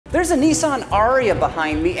There's a Nissan Ariya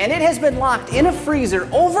behind me, and it has been locked in a freezer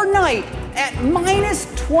overnight at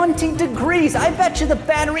 -20 degrees. I bet you the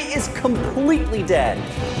battery is completely dead.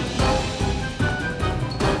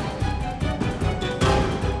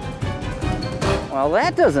 Well,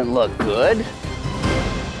 that doesn't look good.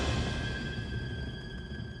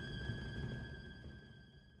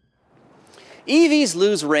 EVs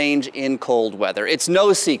lose range in cold weather. It's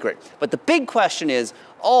no secret. But the big question is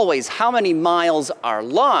always how many miles are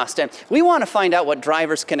lost. And we want to find out what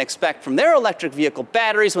drivers can expect from their electric vehicle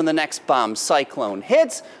batteries when the next bomb cyclone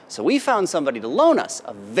hits. So we found somebody to loan us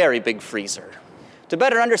a very big freezer. To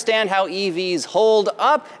better understand how EVs hold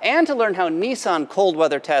up and to learn how Nissan cold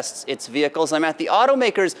weather tests its vehicles, I'm at the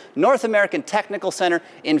automaker's North American Technical Center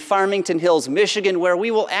in Farmington Hills, Michigan, where we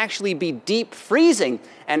will actually be deep freezing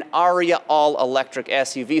an Ariya all-electric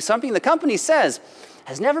SUV, something the company says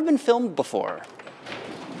has never been filmed before.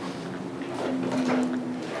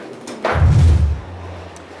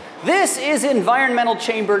 This is environmental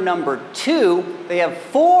chamber number 2. They have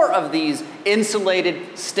 4 of these insulated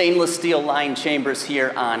stainless steel lined chambers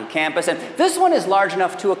here on campus. And this one is large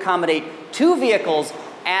enough to accommodate 2 vehicles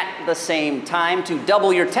at the same time to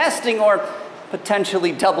double your testing or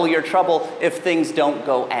potentially double your trouble if things don't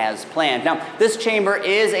go as planned. Now, this chamber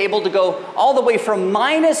is able to go all the way from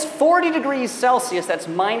 -40 degrees Celsius, that's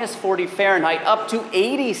 -40 Fahrenheit, up to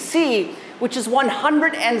 80 C, which is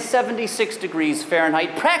 176 degrees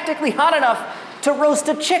Fahrenheit, practically hot enough to roast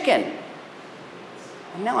a chicken.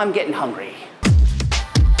 And now I'm getting hungry.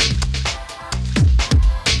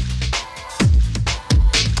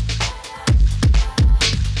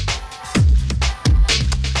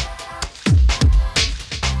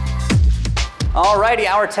 Alrighty,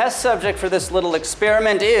 our test subject for this little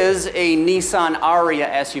experiment is a Nissan Ariya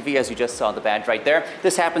SUV, as you just saw the badge right there.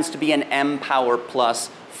 This happens to be an M-Power Plus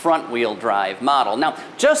front-wheel drive model. Now,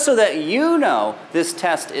 just so that you know this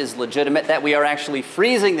test is legitimate, that we are actually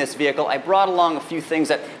freezing this vehicle, I brought along a few things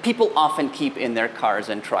that people often keep in their cars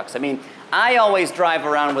and trucks. I mean, I always drive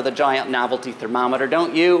around with a giant novelty thermometer,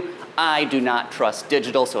 don't you? I do not trust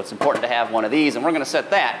digital, so it's important to have one of these, and we're gonna set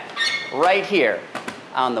that right here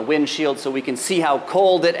on the windshield so we can see how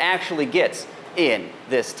cold it actually gets in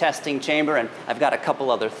this testing chamber, and I've got a couple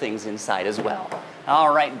other things inside as well.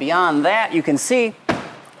 All right, beyond that, you can see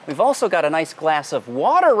we've also got a nice glass of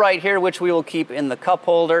water right here, which we will keep in the cup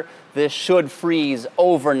holder. This should freeze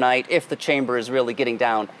overnight if the chamber is really getting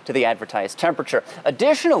down to the advertised temperature.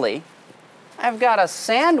 Additionally, I've got a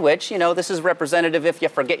sandwich. You know, this is representative if you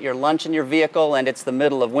forget your lunch in your vehicle and it's the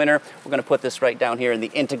middle of winter. We're going to put this right down here in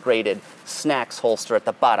the integrated snacks holster at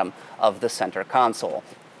the bottom of the center console.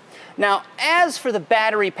 Now, as for the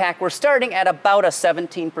battery pack, we're starting at about a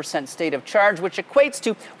 17% state of charge, which equates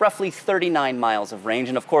to roughly 39 miles of range.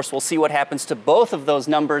 And of course, we'll see what happens to both of those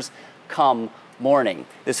numbers come morning.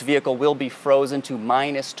 This vehicle will be frozen to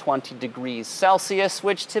 -20 degrees Celsius,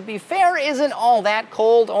 which, to be fair, isn't all that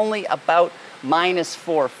cold, only about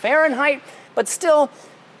 -4 Fahrenheit. But still,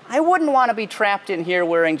 I wouldn't want to be trapped in here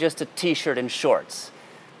wearing just a t-shirt and shorts.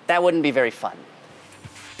 That wouldn't be very fun.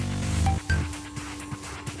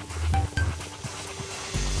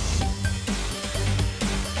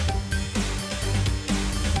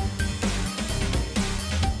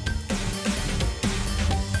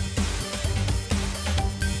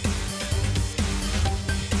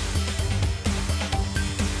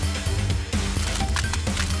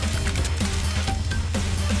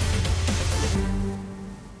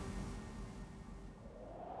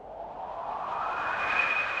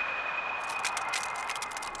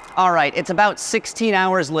 All right, it's about 16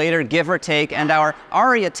 hours later, give or take, and our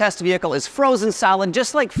Ariya test vehicle is frozen solid,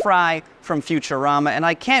 just like Fry from Futurama, and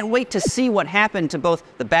I can't wait to see what happened to both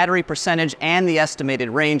the battery percentage and the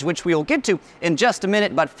estimated range, which we will get to in just a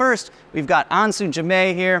minute. But first, we've got Ansu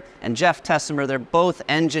Jameh here and Jeff Tessimer. They're both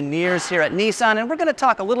engineers here at Nissan, and we're going to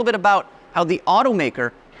talk a little bit about how the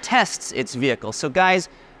automaker tests its vehicle. So guys,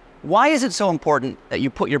 why is it so important that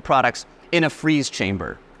you put your products in a freeze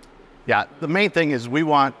chamber? Yeah, the main thing is we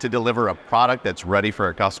want to deliver a product that's ready for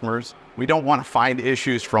our customers. We don't want to find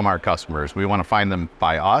issues from our customers. We want to find them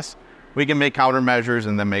by us. We can make countermeasures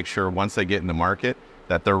and then make sure once they get in the market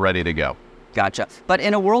that they're ready to go. Gotcha. But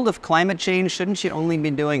in a world of climate change, shouldn't you only be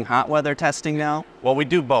doing hot weather testing now? Well, we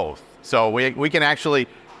do both. So we can actually,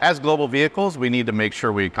 as global vehicles, we need to make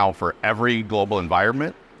sure we account for every global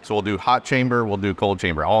environment. So we'll do hot chamber, we'll do cold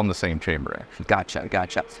chamber, all in the same chamber, actually. Gotcha,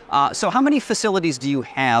 gotcha. So how many facilities do you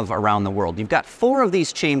have around the world? You've got 4 of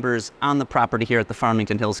these chambers on the property here at the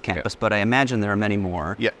Farmington Hills campus, but I imagine there are many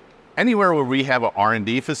more. Yeah, Anywhere where we have an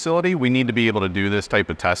R&D facility, we need to be able to do this type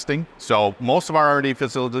of testing. So most of our R&D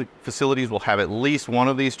facilities will have at least one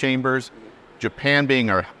of these chambers. Japan, being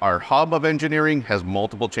our hub of engineering, has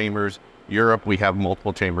multiple chambers. Europe, we have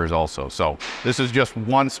multiple chambers also. So this is just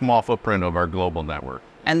one small footprint of our global network.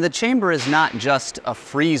 And the chamber is not just a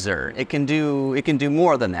freezer. It can do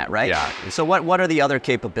more than that, right? Yeah. So what are the other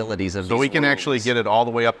capabilities of these? So we can actually get it all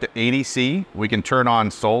the way up to 80 C. We can turn on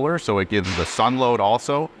solar, so it gives the sun load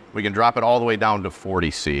also. We can drop it all the way down to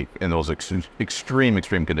 40 C in those extreme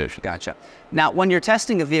conditions. Gotcha. Now, when you're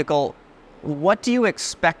testing a vehicle, what do you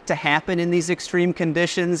expect to happen in these extreme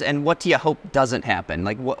conditions, and what do you hope doesn't happen?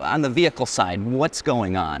 Like on the vehicle side, what's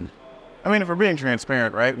going on? I mean, if we're being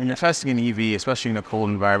transparent, right? When you're testing an EV, especially in a cold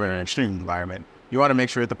environment or an extreme environment, you want to make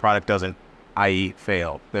sure that the product doesn't, i.e.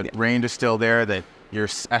 fail. That range is still there, that your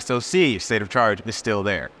SOC, your state of charge, is still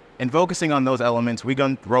there. And focusing on those elements, we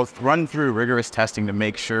run through rigorous testing to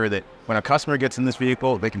make sure that when a customer gets in this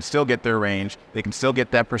vehicle, they can still get their range, they can still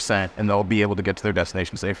get that percent, and they'll be able to get to their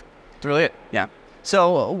destination safe. That's really it. Yeah.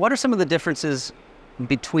 So what are some of the differences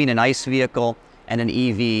between an ICE vehicle and an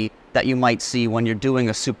EV that you might see when you're doing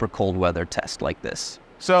a super cold weather test like this?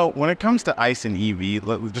 So when it comes to ICE and EV,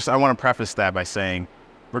 I want to preface that by saying,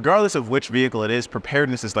 regardless of which vehicle it is,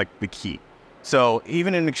 preparedness is like the key. So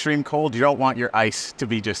even in extreme cold, you don't want your ICE to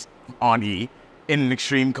be just on E. In an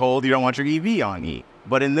extreme cold, you don't want your EV on E.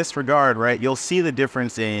 But in this regard, right, you'll see the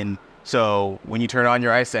difference so when you turn on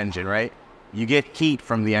your ICE engine, right, you get heat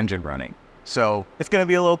from the engine running. So it's going to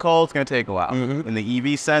be a little cold, it's going to take a while. In the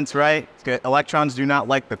EV sense, right, electrons do not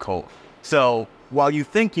like the cold. So while you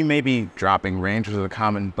think you may be dropping range, which is a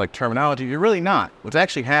common terminology, you're really not. What's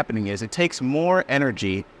actually happening is it takes more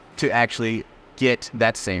energy to actually get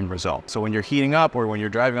that same result. So when you're heating up or when you're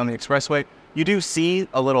driving on the expressway, you do see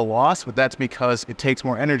a little loss, but that's because it takes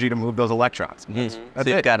more energy to move those electrons. That's so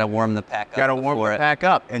you've got to warm the pack up. Got to warm the pack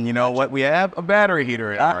up. And you know what? We have a battery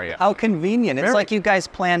heater in Ariya. How convenient. It's like you guys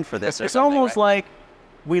planned for this. It's almost like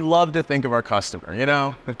we love to think of our customer, you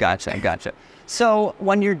know? Gotcha. So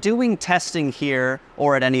when you're doing testing here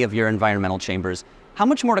or at any of your environmental chambers, how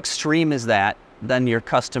much more extreme is that than your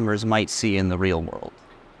customers might see in the real world?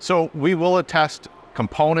 So we will attest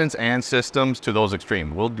components and systems to those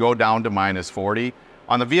extreme. We'll go down to -40.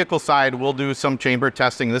 On the vehicle side, we'll do some chamber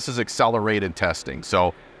testing. This is accelerated testing.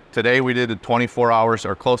 So today we did a 24 hours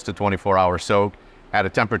or close to 24 hour soak at a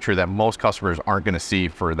temperature that most customers aren't going to see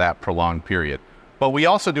for that prolonged period. But we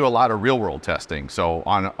also do a lot of real world testing. So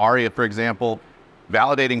on Ariya, for example,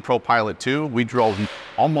 validating ProPilot 2, we drove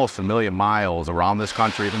almost 1 million miles around this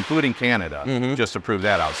country, including Canada, just to prove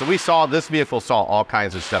that out. So this vehicle saw all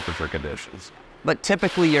kinds of temperature conditions. But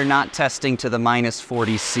typically you're not testing to the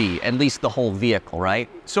 -40 C, at least the whole vehicle, right?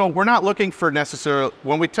 So we're not looking for necessarily,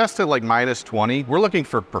 when we tested like -20, we're looking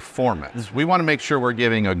for performance. We want to make sure we're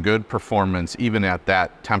giving a good performance even at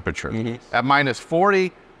that temperature. At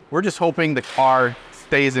 -40, we're just hoping the car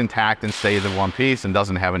stays intact and stays in one piece and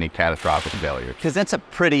doesn't have any catastrophic failure. Because that's a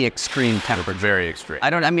pretty extreme temperature. Very extreme.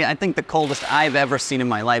 I think the coldest I've ever seen in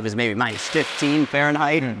my life is maybe -15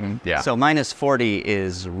 Fahrenheit. Yeah. So -40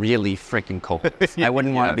 is really freaking cold. I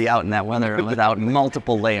wouldn't want to be out in that weather without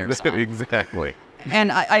multiple layers on. Exactly.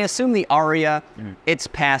 And I assume the Ariya, it's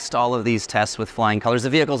passed all of these tests with flying colors. The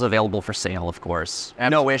vehicle's available for sale, of course.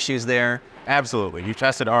 No issues there. Absolutely. You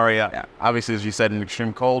tested Ariya, obviously, as you said, in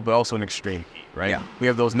extreme cold, but also in extreme heat, right? Yeah. We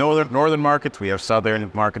have those northern markets. We have southern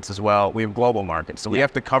markets as well. We have global markets. So we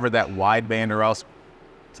have to cover that wide band or else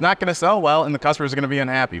it's not going to sell well and the customers are going to be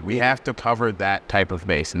unhappy. We have to cover that type of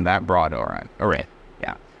base and that broad array.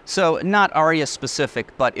 Yeah. So not Ariya specific,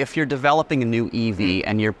 but if you're developing a new EV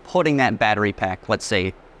and you're putting that battery pack, let's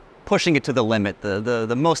say, pushing it to the limit,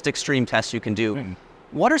 the most extreme test you can do,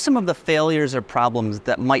 what are some of the failures or problems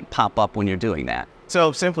that might pop up when you're doing that?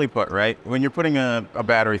 So simply put, right, when you're putting a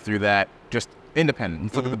battery through that, just independent,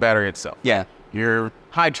 let's look at the battery itself. Yeah. Your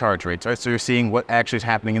high charge rates, right? So you're seeing what actually is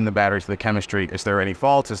happening in the battery, to the chemistry. Is there any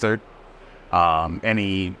faults? Is there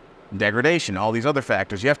any degradation? All these other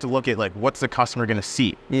factors. You have to look at, like, what's the customer going to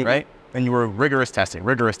see, right? And you were rigorous testing,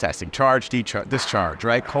 charge, discharge,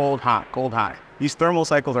 right? Cold, hot, These thermal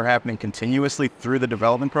cycles are happening continuously through the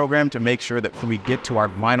development program to make sure that when we get to our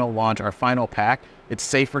final launch, our final pack, it's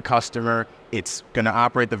safe for customer, it's going to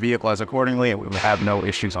operate the vehicle as accordingly, and we will have no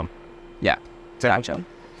issues on. Yeah, gotcha.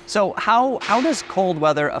 So how does cold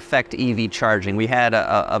weather affect EV charging? We had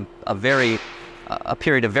a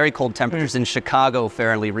period of very cold temperatures in Chicago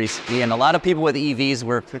fairly recently, and a lot of people with EVs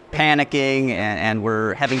were panicking and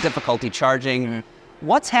were having difficulty charging.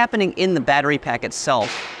 What's happening in the battery pack itself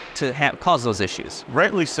to cause those issues?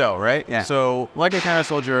 Rightly so, right? Yeah. So, like I kind of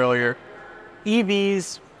told you earlier,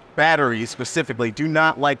 EVs batteries specifically do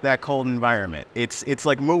not like that cold environment. It's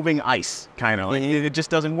like moving ice, kind of. It just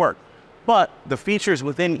doesn't work. But the features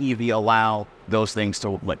within EV allow those things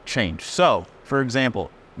to like change. So, for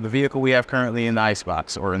example, the vehicle we have currently in the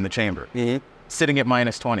icebox or in the chamber, sitting at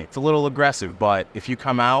 -20. It's a little aggressive, but if you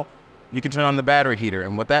come out, you can turn on the battery heater.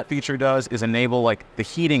 And what that feature does is enable like the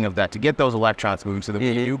heating of that to get those electrons moving so that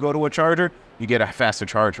when you go to a charger, you get a faster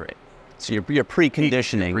charge rate. So you're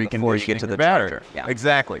preconditioning before you get to the battery. charger. Yeah.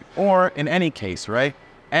 Exactly. Or in any case, right?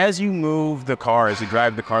 As you move the car, as you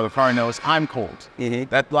drive the car knows I'm cold.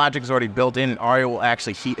 That logic is already built in, and Ariya will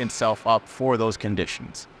actually heat itself up for those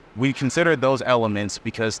conditions. We consider those elements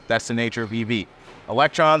because that's the nature of EV.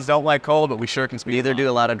 Electrons don't like cold, but we sure can speed. Neither do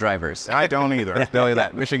a lot of drivers. I don't either. I'll tell you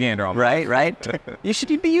that. Michigander almost. Right.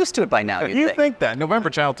 You'd be used to it by now. You think that. November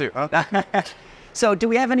child too, huh? So do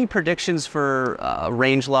we have any predictions for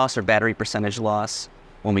range loss or battery percentage loss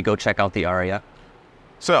when we go check out the Ariya?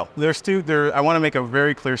 So I want to make a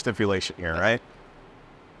very clear stipulation here, right?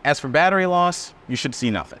 As for battery loss, you should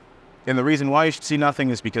see nothing. And the reason why you should see nothing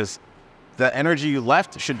is because the energy you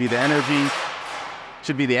left should be the energy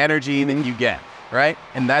that you get, right?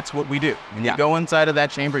 And that's what we do. When you go inside of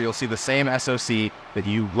that chamber, you'll see the same SOC that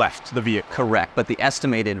you left the vehicle. Correct, but the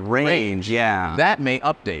estimated range, that may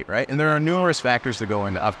update, right? And there are numerous factors that go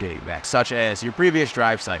into updating that, such as your previous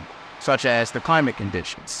drive cycle, such as the climate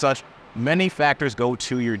conditions, such many factors go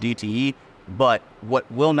to your DTE, but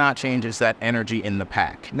what will not change is that energy in the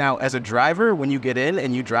pack. Now, as a driver, when you get in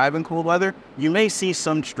and you drive in cold weather, you may see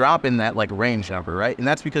some drop in that like range number, right? And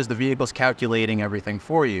that's because the vehicle's calculating everything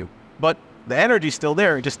for you. But the energy's still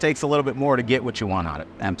there. It just takes a little bit more to get what you want on it.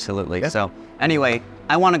 Absolutely. Yeah. So anyway,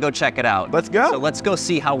 I want to go check it out. Let's go. So let's go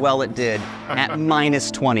see how well it did at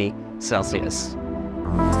 -20 Celsius.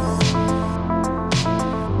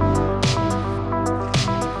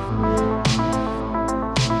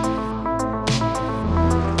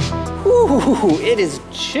 Ooh, it is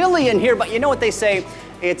chilly in here, but you know what they say?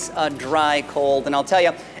 It's a dry cold, and I'll tell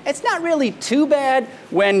you, it's not really too bad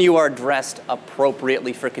when you are dressed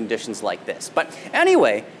appropriately for conditions like this. But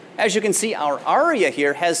anyway, as you can see, our Ariya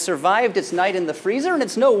here has survived its night in the freezer, and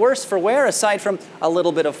it's no worse for wear aside from a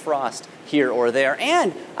little bit of frost here or there.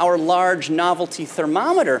 And our large novelty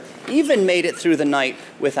thermometer even made it through the night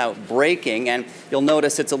without breaking. And you'll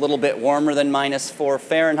notice it's a little bit warmer than -4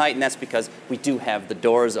 Fahrenheit, and that's because we do have the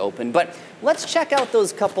doors open. But let's check out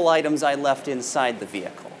those couple items I left inside the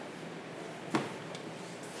vehicle.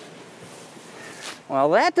 Well,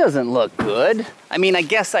 that doesn't look good. I mean, I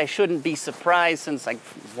guess I shouldn't be surprised since like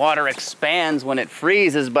water expands when it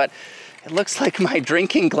freezes, but it looks like my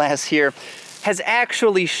drinking glass here has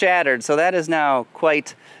actually shattered, so that is now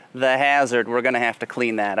quite the hazard. We're gonna have to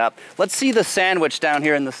clean that up. Let's see the sandwich down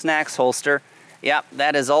here in the snacks holster. Yep,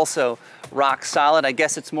 that is also rock solid. I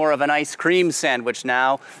guess it's more of an ice cream sandwich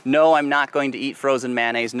now. No, I'm not going to eat frozen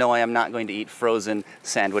mayonnaise. No, I am not going to eat frozen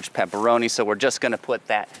sandwich pepperoni, so we're just gonna put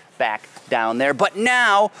that back down there. But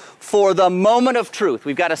now, for the moment of truth,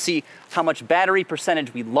 we've got to see how much battery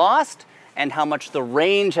percentage we lost and how much the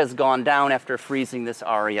range has gone down after freezing this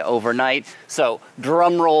Ariya overnight. So,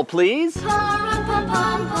 drum roll, please.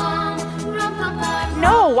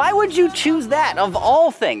 No, why would you choose that? Of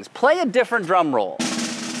all things, play a different drum roll.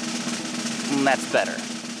 That's better.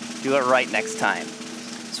 Do it right next time.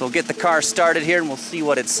 So we'll get the car started here and we'll see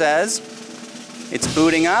what it says. It's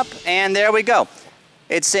booting up, and there we go.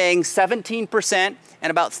 It's saying 17%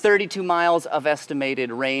 and about 32 miles of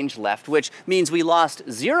estimated range left, which means we lost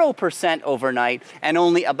 0% overnight and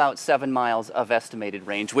only about 7 miles of estimated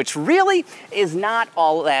range, which really is not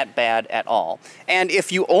all that bad at all. And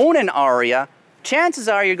if you own an Ariya, chances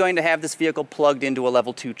are you're going to have this vehicle plugged into a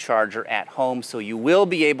level 2 charger at home, so you will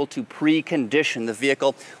be able to precondition the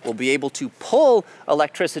vehicle. We'll be able to pull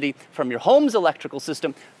electricity from your home's electrical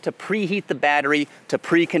system to preheat the battery, to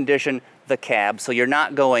precondition the cab, so you're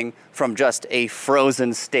not going from just a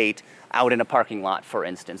frozen state out in a parking lot, for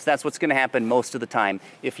instance. That's what's going to happen most of the time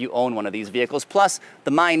if you own one of these vehicles. Plus,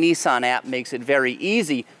 the My Nissan app makes it very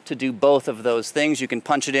easy to do both of those things. You can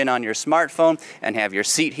punch it in on your smartphone and have your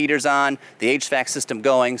seat heaters on, the HVAC system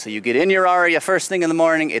going, so you get in your Ariya first thing in the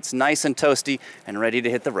morning, it's nice and toasty and ready to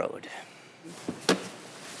hit the road.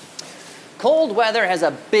 Cold weather has a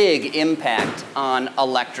big impact on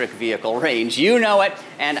electric vehicle range. You know it,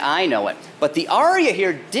 and I know it. But the Ariya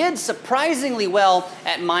here did surprisingly well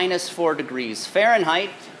at -4 degrees Fahrenheit.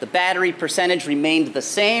 The battery percentage remained the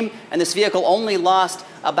same, and this vehicle only lost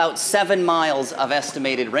about 7 miles of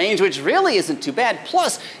estimated range, which really isn't too bad.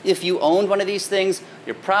 Plus, if you owned one of these things,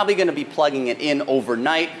 you're probably going to be plugging it in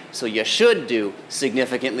overnight, so you should do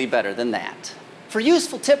significantly better than that. For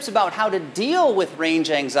useful tips about how to deal with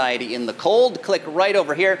range anxiety in the cold, click right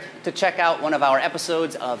over here to check out one of our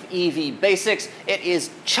episodes of EV Basics. It is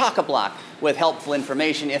chock-a-block with helpful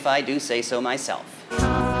information, if I do say so myself.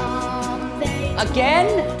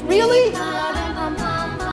 Again? Really?